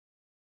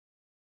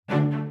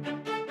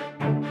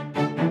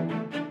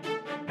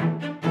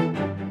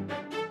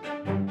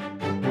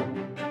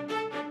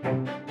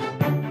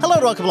Hello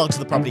and welcome along to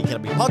the Property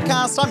Academy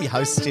podcast. I'm your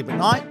host, Steve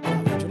McKnight.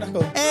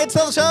 And to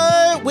the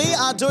show, we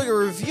are doing a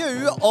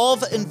review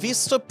of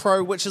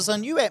InvestorPro, which is a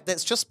new app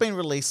that's just been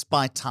released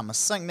by Tama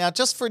Singh. Now,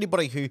 just for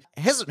anybody who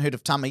hasn't heard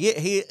of Tama yet,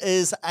 he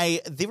is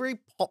a very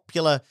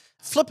popular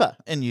flipper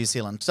in New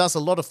Zealand. Does a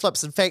lot of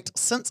flips. In fact,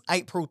 since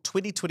April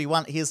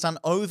 2021, he has done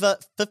over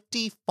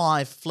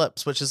 55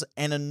 flips, which is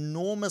an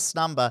enormous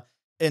number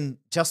in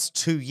just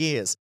 2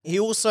 years. He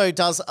also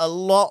does a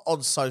lot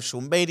on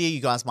social media.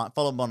 You guys might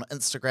follow him on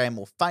Instagram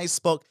or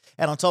Facebook.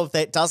 And on top of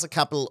that, does a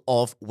couple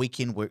of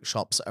weekend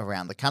workshops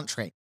around the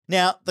country.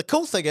 Now, the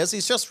cool thing is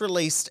he's just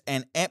released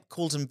an app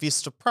called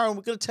InvestorPro, and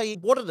we're going to tell you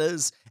what it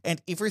is and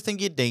everything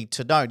you need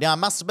to know. Now, I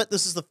must admit,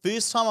 this is the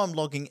first time I'm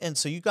logging in,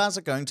 so you guys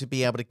are going to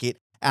be able to get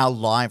our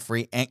live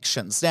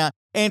reactions. Now,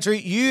 Andrew,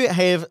 you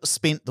have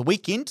spent the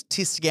weekend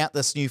testing out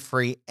this new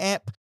free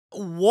app.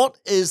 What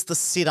is the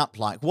setup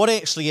like? What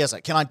actually is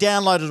it? Can I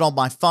download it on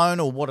my phone,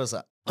 or what is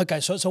it?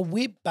 Okay, so it's a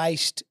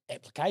web-based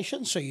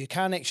application, so you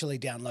can't actually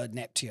download an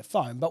app to your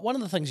phone. But one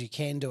of the things you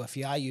can do if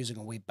you are using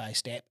a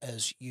web-based app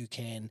is you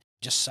can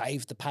just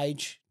save the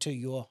page to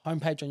your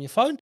homepage on your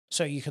phone,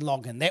 so you can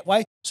log in that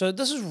way. So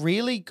this is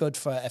really good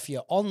for if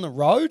you're on the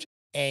road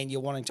and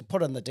you're wanting to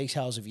put in the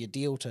details of your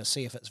deal to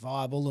see if it's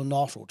viable or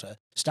not, or to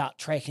start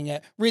tracking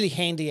it. Really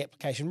handy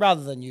application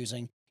rather than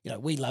using,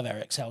 we love our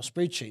Excel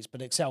spreadsheets,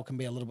 but Excel can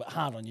be a little bit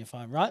hard on your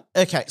phone, right?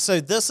 Okay, so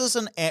this is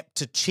an app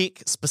to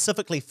check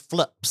specifically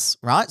flips,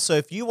 right? So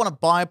if you want to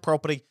buy a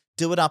property,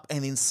 do it up,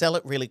 and then sell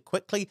it really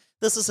quickly,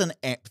 this is an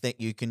app that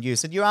you can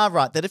use. And you are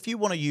right that if you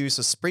want to use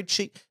a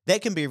spreadsheet,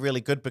 that can be really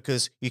good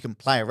because you can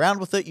play around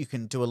with it. You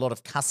can do a lot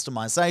of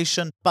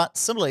customization. But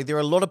similarly, there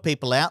are a lot of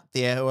people out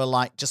there who are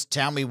like, just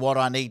tell me what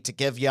I need to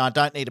give you. I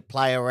don't need to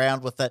play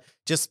around with it.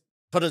 Just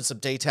put in some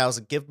details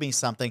and give me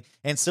something.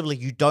 And similarly,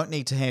 you don't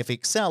need to have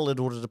Excel in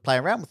order to play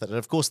around with it. And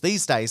of course,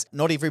 these days,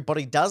 not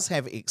everybody does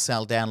have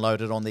Excel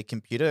downloaded on their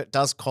computer. It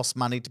does cost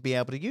money to be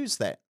able to use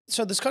that.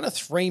 So there's kind of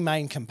three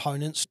main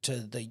components to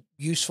the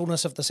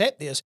usefulness of this app.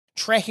 There's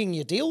tracking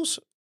your deals,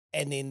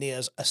 and then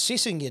there's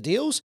assessing your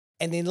deals,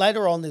 and then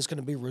later on there's going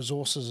to be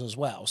resources as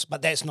well.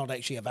 But that's not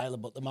actually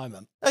available at the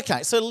moment.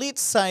 Okay, so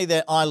let's say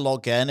that I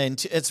log in,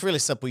 and it's really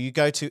simple. You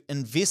go to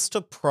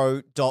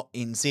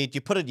investorpro.nz,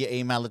 you put in your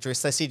email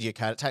address, they send you a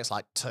code. It takes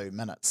like 2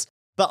 minutes.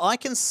 But I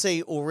can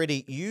see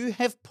already you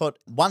have put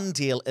one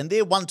deal in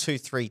there,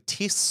 123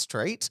 Test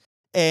Street.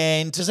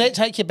 And does that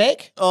take you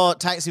back? Oh,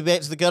 it takes me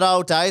back to the good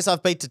old days.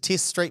 I've been to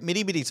Test Street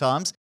many, many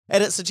times.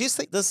 And it suggests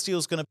that this deal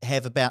is going to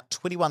have about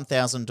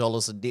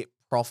 $21,000 in net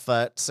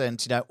profits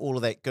and, all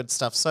of that good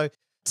stuff. So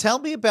tell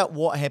me about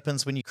what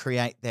happens when you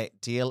create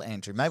that deal,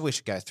 Andrew. Maybe we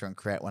should go through and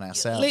create one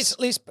ourselves.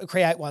 Let's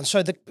create one.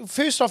 So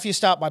first off, you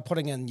start by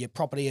putting in your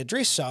property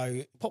address.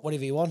 So put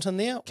whatever you want in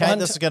there. Okay,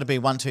 this is going to be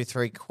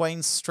 123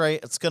 Queen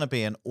Street. It's going to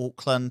be in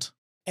Auckland.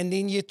 And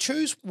then you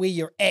choose where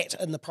you're at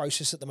in the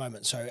process at the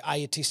moment. So are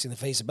you testing the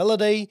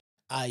feasibility?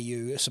 Are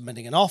you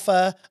submitting an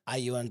offer? Are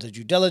you under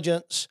due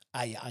diligence?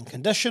 Are you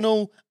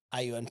unconditional?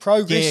 Are you in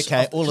progress?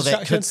 Yeah, okay, all of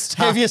that good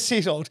stuff. Have you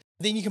settled?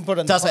 Then you can put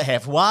in... Does it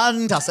have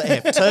one? Does it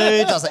have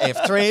two? Does it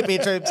have 3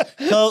 bedrooms?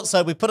 Cool.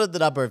 So we put in the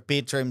number of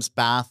bedrooms,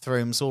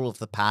 bathrooms, all of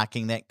the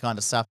parking, that kind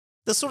of stuff.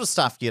 The sort of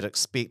stuff you'd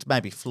expect,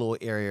 maybe floor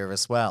area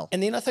as well.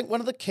 And then I think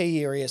one of the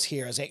key areas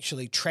here is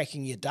actually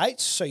tracking your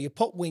dates. So you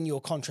put when your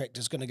contract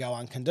is going to go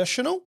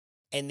unconditional,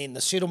 and then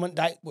the settlement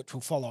date, which will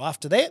follow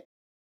after that.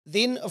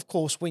 Then, of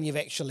course, when you've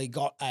actually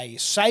got a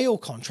sale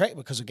contract,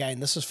 because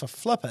again, this is for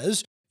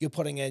flippers, you're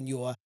putting in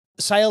your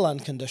sale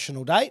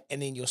unconditional date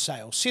and then your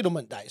sale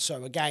settlement date.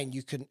 So again,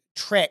 you can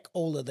track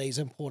all of these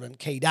important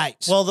key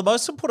dates. Well, the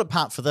most important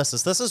part for this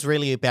is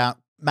really about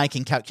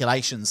making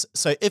calculations.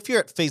 So if you're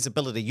at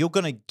feasibility, you're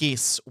going to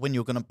guess when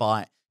you're going to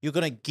buy it. You're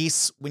going to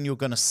guess when you're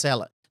going to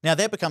sell it. Now,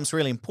 that becomes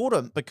really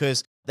important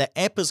because the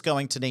app is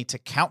going to need to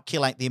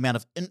calculate the amount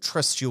of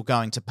interest you're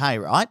going to pay,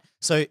 right?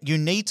 So you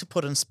need to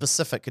put in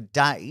specific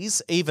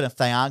days, even if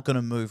they are going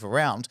to move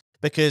around,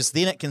 because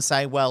then it can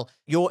say, well,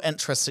 your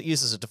interest, it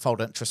uses a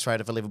default interest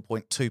rate of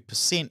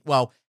 11.2%.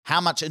 Well,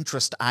 how much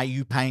interest are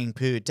you paying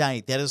per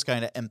day? That is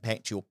going to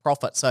impact your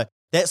profit. So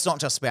that's not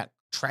just about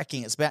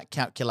tracking, it's about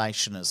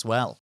calculation as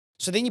well.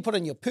 So then you put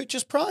in your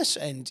purchase price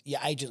and your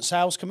agent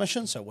sales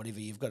commission, so whatever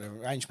you've got an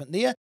arrangement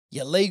there,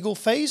 your legal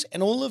fees,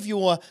 and all of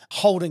your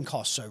holding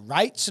costs, so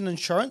rates and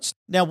insurance.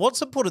 Now,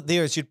 what's important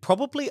there is you'd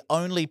probably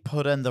only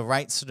put in the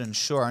rates and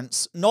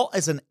insurance, not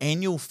as an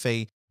annual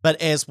fee, but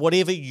as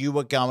whatever you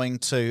are going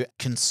to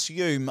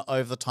consume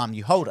over the time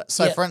you hold it.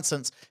 So, for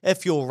instance,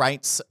 if your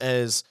rates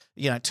is,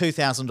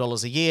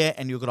 $2,000 a year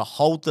and you're going to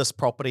hold this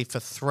property for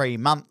 3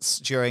 months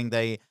during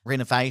the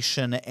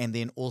renovation and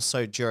then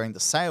also during the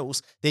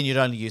sales, then you'd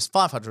only use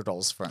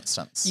 $500, for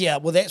instance. Yeah,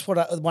 well, that's one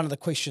of the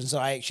questions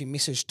that I actually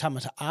messaged Tama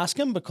to ask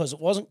him, because it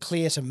wasn't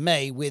clear to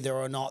me whether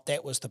or not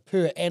that was the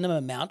per annum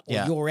amount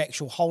or your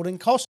actual holding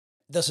cost.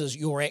 this is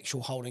your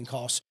actual holding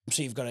costs.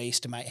 So you've got to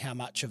estimate how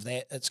much of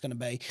that it's going to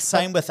be.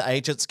 Same with the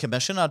agent's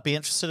commission. I'd be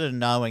interested in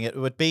knowing. It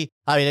would be,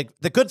 I mean,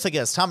 the good thing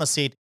is, Tama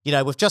said,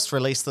 we've just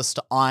released this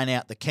to iron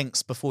out the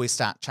kinks before we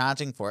start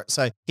charging for it.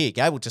 So here you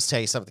go. We'll just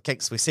tell you some of the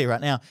kinks we see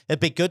right now. It'd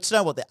be good to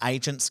know what the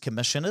agent's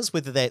commission is,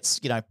 whether that's,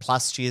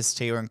 plus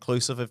GST or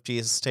inclusive of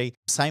GST.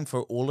 Same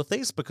for all of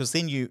these, because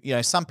then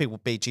some people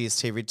will be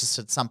GST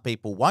registered, some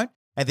people won't.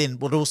 And then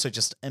would also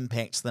just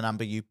impact the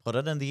number you put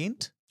in the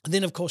end. And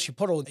then, of course, you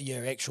put all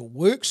your actual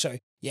work, so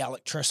your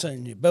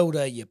electrician, your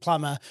builder, your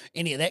plumber,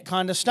 any of that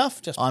kind of stuff.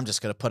 I'm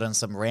just going to put in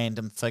some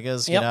random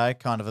figures,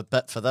 kind of a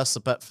bit for this, a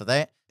bit for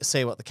that,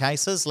 see what the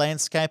case is,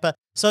 landscaper.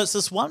 So it's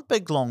this one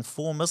big long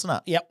form, isn't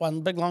it? Yep,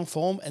 one big long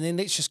form. And then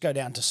let's just go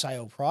down to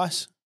sale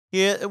price.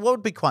 Yeah, what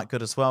would be quite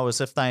good as well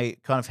is if they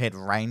kind of had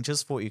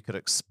ranges for what you could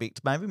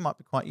expect, maybe might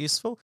be quite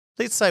useful.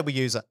 Let's say we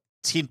use a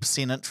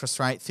 10% interest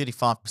rate,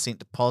 35%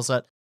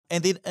 deposit,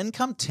 and then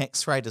income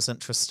tax rate is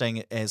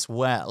interesting as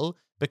well.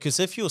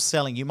 Because if you're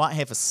selling, you might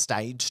have a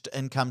staged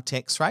income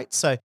tax rate.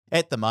 So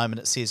at the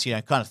moment it says,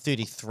 kind of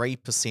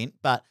 33%.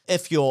 But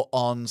if you're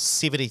on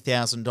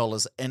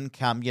 $70,000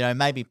 income,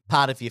 maybe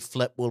part of your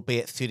flip will be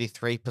at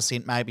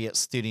 33%, maybe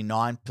it's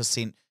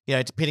 39%,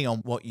 depending on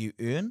what you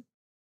earn.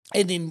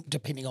 And then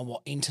depending on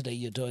what entity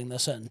you're doing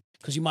this in,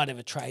 because you might have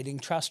a trading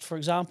trust, for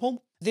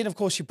example. Then, of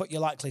course, you put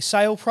your likely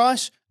sale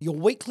price, your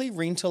weekly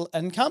rental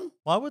income.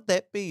 Why would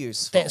that be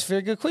useful? That's a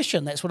very good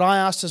question. That's what I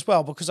asked as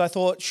well, because I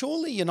thought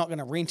surely you're not going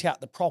to rent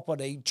out the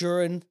property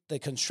during the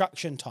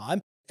construction time.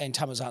 And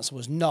Tama's answer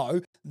was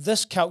no.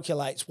 This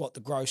calculates what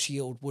the gross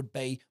yield would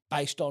be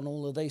based on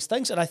all of these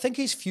things. And I think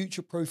he's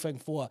future-proofing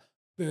for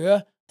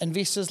BRRRR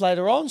investors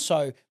later on,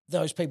 so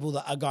those people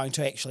that are going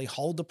to actually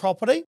hold the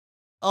property.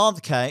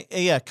 Okay,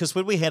 yeah, because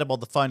when we had him on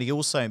the phone, he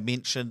also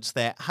mentioned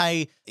that,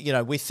 hey,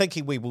 we're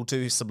thinking we will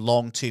do some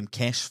long-term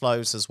cash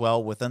flows as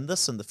well within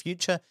this in the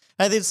future.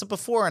 And then some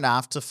before and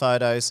after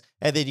photos,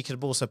 and then you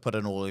can also put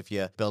in all of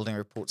your building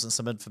reports and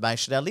some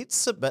information. Now, let's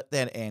submit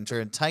that, Andrew,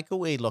 and take a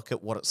wee look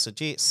at what it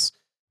suggests.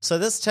 So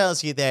this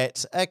tells you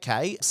that,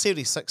 okay,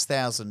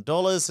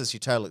 $76,000 is your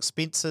total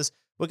expenses.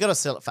 We're going to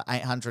sell it for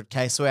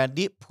 $800K, so our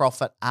net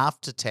profit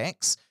after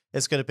tax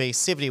is going to be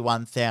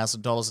 $71,000,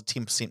 a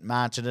 10%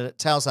 margin, and it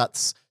tells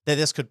us that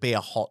this could be a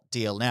hot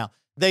deal. Now,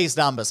 these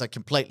numbers are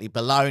completely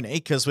baloney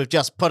because we've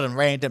just put in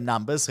random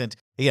numbers and,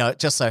 it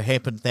just so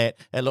happened that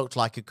it looked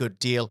like a good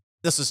deal.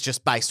 This is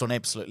just based on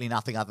absolutely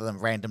nothing other than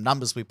random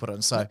numbers we put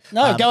in. So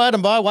no, go out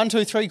and buy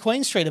 123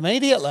 Queen Street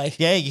immediately.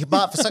 Yeah, you can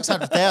buy it for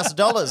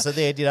 $600,000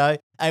 and then,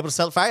 able to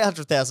sell it for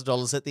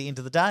 $800,000 at the end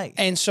of the day.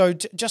 And so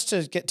just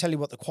to tell you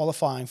what the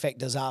qualifying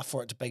factors are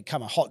for it to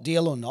become a hot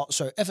deal or not.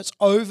 So if it's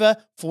over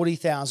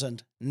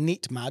 40,000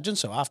 net margin,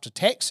 so after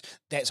tax,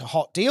 that's a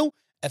hot deal.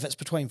 If it's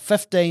between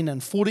 15 and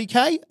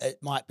 40K, it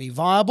might be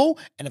viable.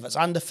 And if it's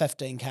under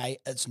 15K,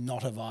 it's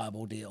not a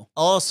viable deal.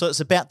 Oh, so it's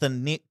about the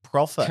net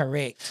profit.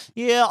 Correct.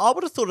 Yeah, I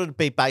would have thought it would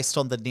be based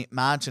on the net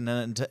margin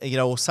and,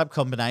 or some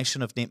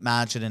combination of net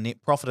margin and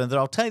net profit. And then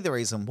I'll tell you the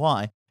reason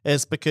why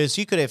is because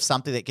you could have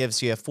something that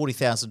gives you a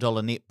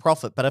 $40,000 net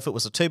profit, but if it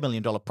was a $2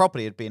 million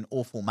property, it'd be an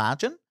awful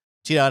margin.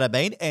 Do you know what I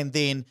mean? And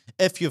then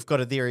if you've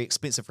got a very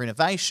expensive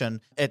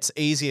renovation, it's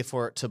easier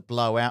for it to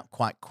blow out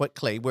quite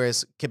quickly.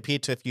 Whereas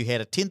compared to if you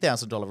had a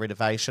 $10,000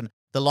 renovation,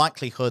 the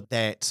likelihood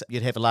that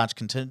you'd have a large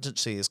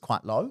contingency is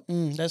quite low.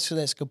 That's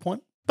a good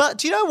point. But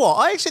do you know what?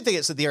 I actually think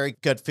it's a very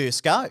good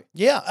first go.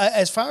 Yeah,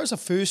 as far as a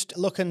first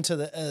look into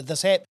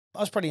this app,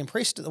 I was pretty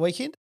impressed at the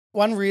weekend.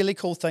 One really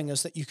cool thing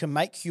is that you can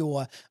make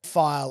your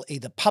file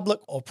either public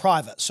or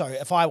private. So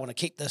if I want to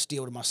keep this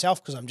deal to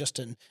myself because I'm just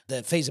in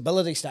the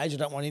feasibility stage, I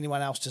don't want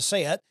anyone else to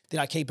see it, then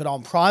I keep it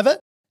on private.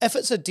 If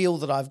it's a deal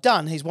that I've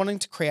done, he's wanting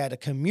to create a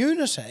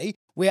community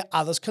where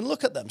others can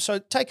look at them. So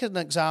take an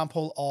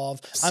example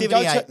of...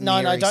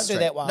 No, don't do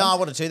that one. No, I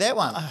want to do that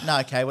one. No,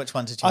 okay, which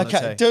one did you want to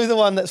do? Okay, do the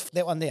one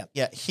that one there.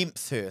 Yeah,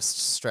 Hemphurst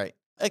Street.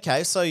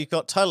 Okay, so you've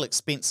got total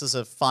expenses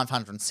of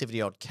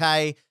 570 odd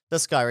K.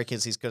 This guy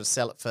reckons he's going to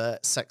sell it for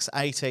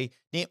 680,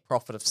 net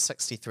profit of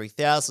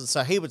 63,000.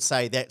 So he would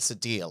say that's a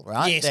deal,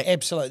 right? Yes,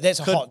 absolutely.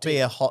 That's a hot deal. Could be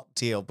a hot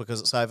deal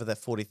because it's over the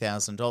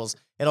 $40,000.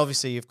 And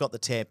obviously you've got the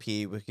tab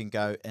here. We can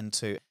go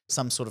into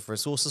some sort of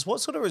resources. What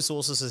sort of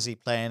resources is he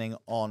planning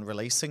on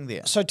releasing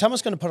there? So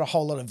Tama's going to put a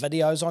whole lot of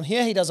videos on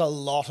here. He does a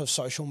lot of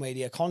social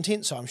media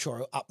content, so I'm sure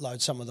he'll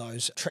upload some of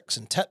those tricks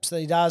and tips that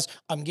he does.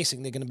 I'm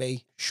guessing they're going to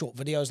be short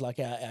videos like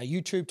our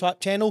YouTube type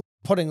channel,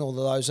 putting all of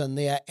those in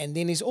there. And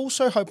then he's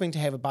also hoping to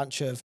have a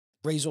bunch of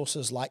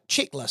resources like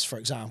checklists, for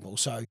example.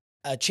 So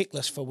a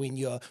checklist for when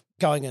you're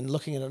going and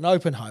looking at an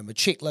open home, a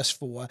checklist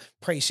for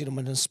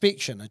pre-settlement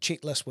inspection, a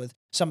checklist with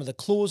some of the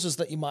clauses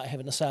that you might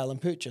have in a sale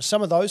and purchase,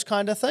 some of those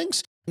kind of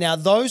things. Now,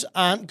 those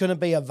aren't going to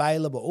be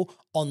available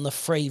on the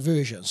free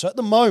version. So at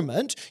the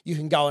moment, you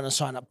can go in and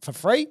sign up for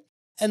free.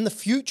 In the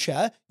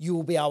future, you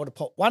will be able to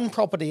put one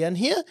property in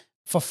here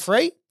for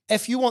free.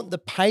 If you want the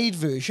paid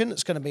version,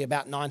 it's going to be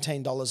about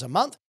 $19 a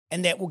month,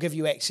 and that will give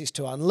you access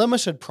to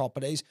unlimited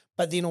properties,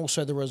 but then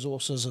also the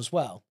resources as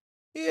well.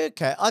 Yeah,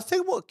 okay. I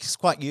think what's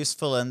quite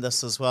useful in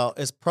this as well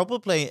is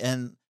probably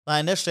in Like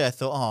initially I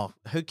thought,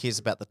 oh, who cares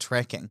about the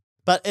tracking?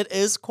 But it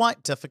is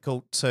quite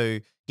difficult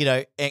to,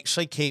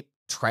 actually keep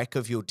track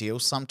of your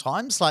deals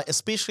sometimes, like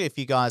especially if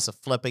you guys are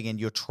flipping and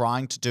you're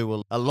trying to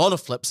do a lot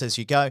of flips as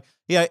you go,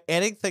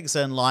 adding things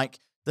in like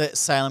the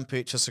sale and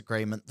purchase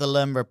agreement, the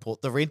LIM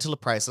report, the rental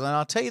appraisal. And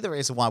I'll tell you the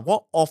reason why.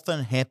 What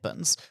often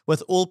happens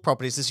with all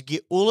properties is you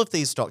get all of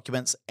these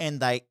documents and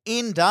they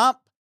end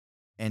up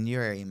in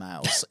your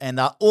emails and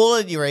they're all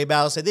in your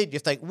emails. And then you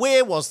think,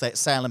 where was that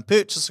sale and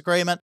purchase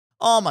agreement?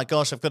 Oh my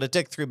gosh, I've got to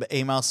dig through my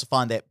emails to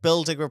find that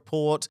building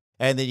report.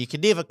 And then you can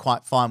never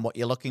quite find what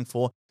you're looking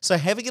for. So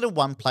having it in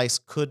one place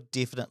could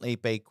definitely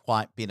be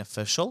quite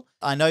beneficial.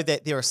 I know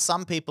that there are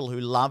some people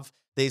who love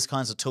these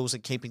kinds of tools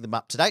and keeping them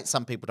up to date.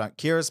 Some people don't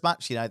care as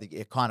much. You're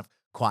kind of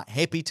quite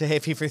happy to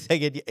have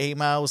everything in your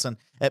emails and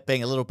it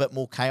being a little bit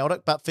more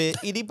chaotic. But for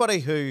anybody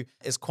who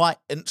is quite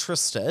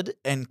interested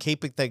in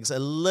keeping things a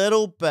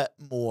little bit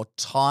more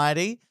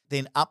tidy,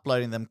 then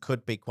uploading them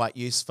could be quite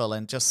useful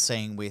and just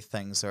seeing where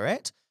things are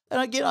at.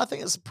 And again, I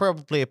think it's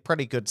probably a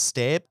pretty good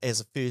step as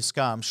a first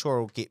go. I'm sure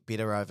it'll get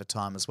better over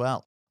time as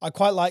well. I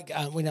quite like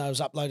when I was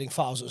uploading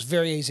files, it was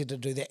very easy to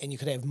do that, and you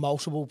could have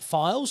multiple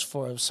files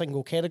for a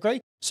single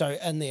category. So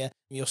in there,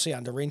 you'll see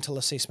under rental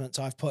assessments,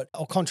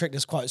 or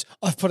contractors quotes,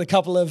 I've put a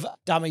couple of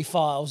dummy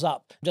files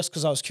up just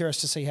because I was curious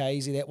to see how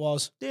easy that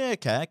was. Yeah,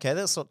 okay,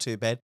 that's not too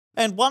bad.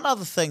 And one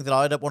other thing that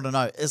I don't want to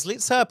know is,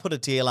 let's say I put a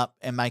deal up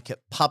and make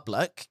it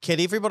public. Can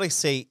everybody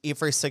see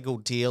every single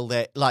deal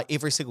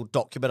every single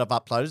document I've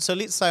uploaded? So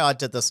let's say I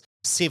did this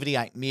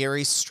 78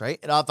 Mary Street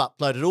and I've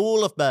uploaded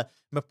all of my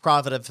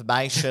private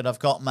information. I've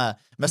got my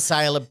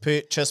sale and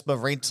purchase, my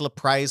rental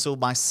appraisal,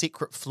 my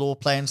secret floor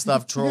plans that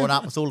I've drawn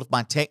up with all of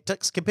my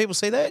tactics. Can people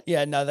see that?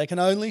 Yeah, no, they can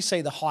only see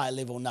the higher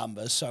level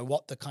numbers. So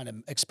what the kind of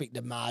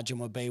expected margin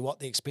would be, what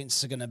the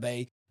expenses are going to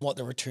be, what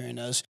the return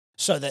is.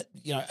 So that,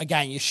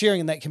 again, you're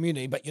sharing in that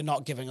community, but you're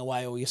not giving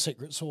away all your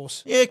secret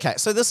sauce. Yeah, okay.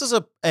 So this is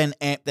an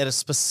app that is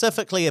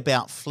specifically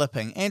about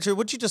flipping. Andrew,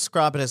 would you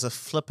describe it as a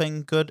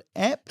flipping good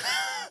app?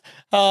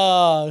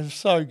 Oh,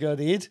 so good,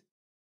 Ed.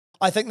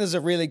 I think there's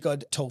a really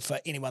good tool for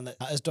anyone that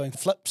is doing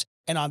flips.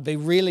 And I'd be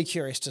really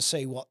curious to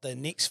see what the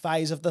next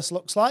phase of this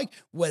looks like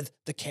with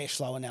the cash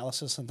flow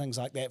analysis and things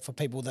like that for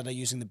people that are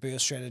using the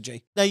burst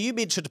strategy. Now, you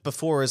mentioned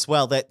before as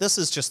well that this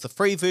is just the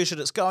free version.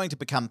 It's going to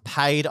become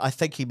paid. I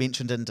think you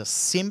mentioned in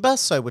December.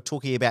 So we're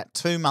talking about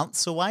 2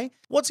 months away.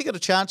 What's he going to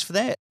charge for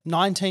that?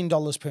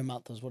 $19 per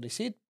month is what he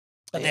said.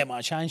 But that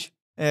might change.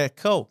 Yeah,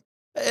 cool.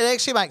 It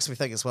actually makes me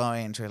think as well,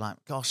 Andrew, like,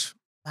 gosh,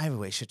 maybe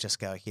we should just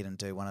go ahead and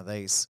do one of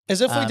these.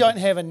 As if we don't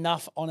have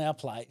enough on our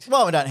plate.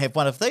 Well, we don't have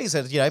one of these.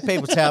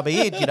 People tell me,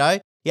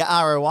 Ed, your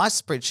ROI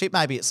spreadsheet,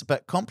 maybe it's a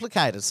bit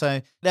complicated.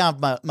 So now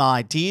my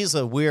ideas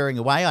are wearing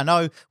away. I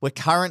know we're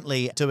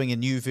currently doing a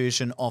new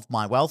version of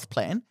my wealth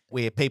plan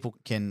where people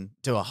can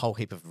do a whole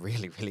heap of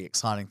really, really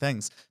exciting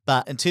things.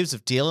 But in terms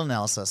of deal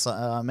analysis,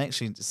 I'm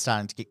actually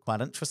starting to get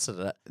quite interested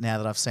in it now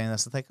that I've seen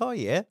this and think, oh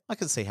yeah, I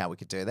can see how we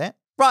could do that.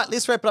 Right,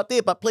 let's wrap it up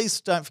there, but please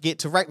don't forget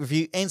to rate,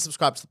 review, and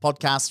subscribe to the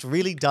podcast. It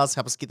really does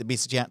help us get the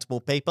message out to more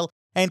people.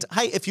 And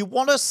hey, if you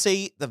want to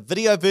see the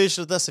video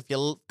version of this, if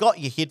you've got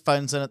your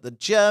headphones in at the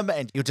gym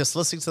and you're just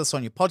listening to this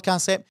on your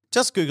podcast app,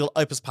 just Google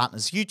Opus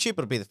Partners YouTube.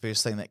 It'll be the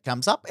first thing that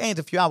comes up. And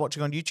if you are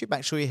watching on YouTube,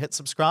 make sure you hit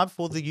subscribe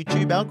for the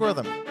YouTube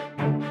algorithm.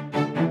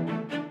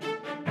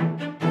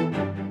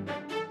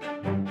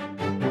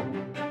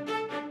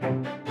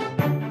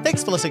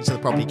 Thanks for listening to the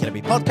Property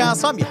Academy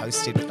podcast. I'm your host,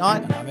 Steve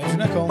McKnight. And I'm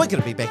Andrew Nicol. We're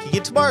going to be back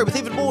again tomorrow with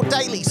even more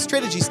daily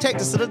strategies,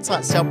 tactics, and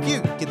insights to help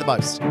you get the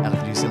most out of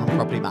the New Zealand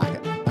property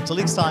market. Until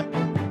next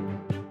time.